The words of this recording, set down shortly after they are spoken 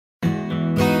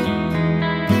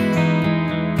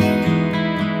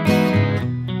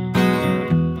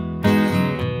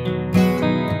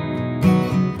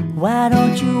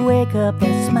pick up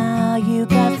that smile you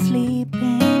got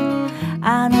sleeping.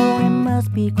 I know it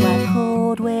must be quite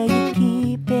cold where you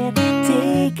keep it.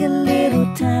 Take a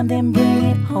little time, then bring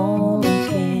it home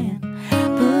again.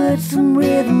 Put some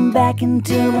rhythm back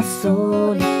into my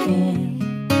soul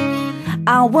again.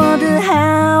 I wonder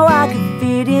how I could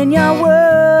fit in your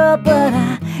world, but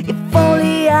if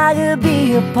only I could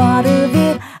be a part of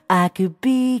it. I could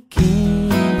be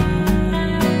king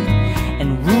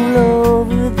and rule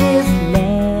over this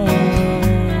land,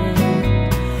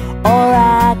 or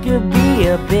I could be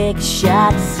a big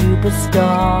shot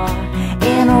superstar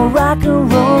in a rock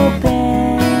and roll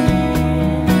band,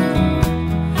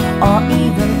 or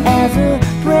even as a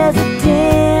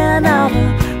president of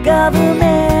a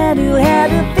government who had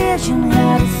a vision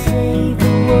how to save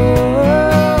the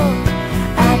world.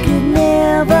 I could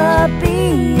never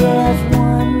be as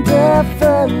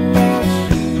wonderful as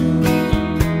you.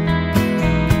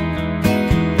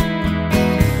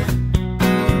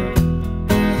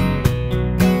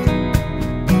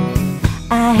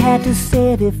 I had to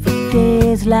sit it for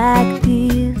days like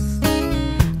this,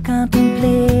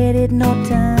 contemplated, no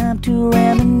time to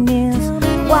reminisce.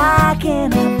 Why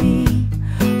can't I be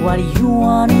what you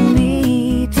wanted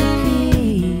me to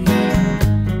be?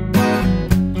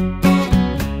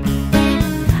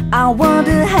 I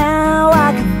wonder how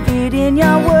I could fit in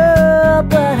your world,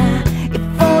 but if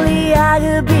only I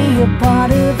could be a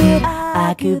part of it.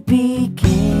 I could be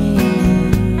king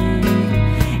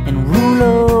and rule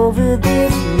over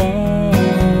this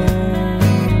land,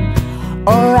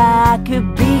 or I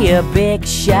could be a big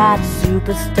shot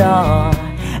superstar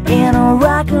in a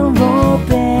rock and roll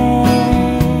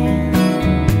band,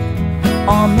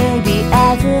 or maybe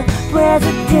as a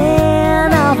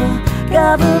president of a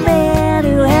government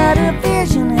who had a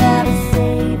vision how to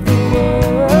save the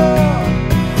world.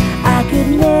 I could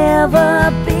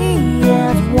never be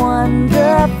as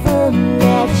wonderful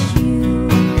as you.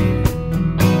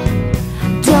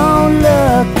 Don't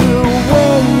look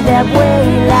away that way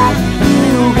like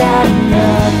you got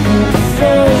nothing to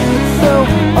say. It's so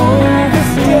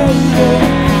overstated.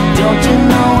 Don't you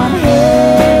know I'm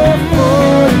here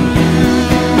for you?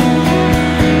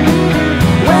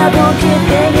 Well, don't you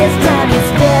think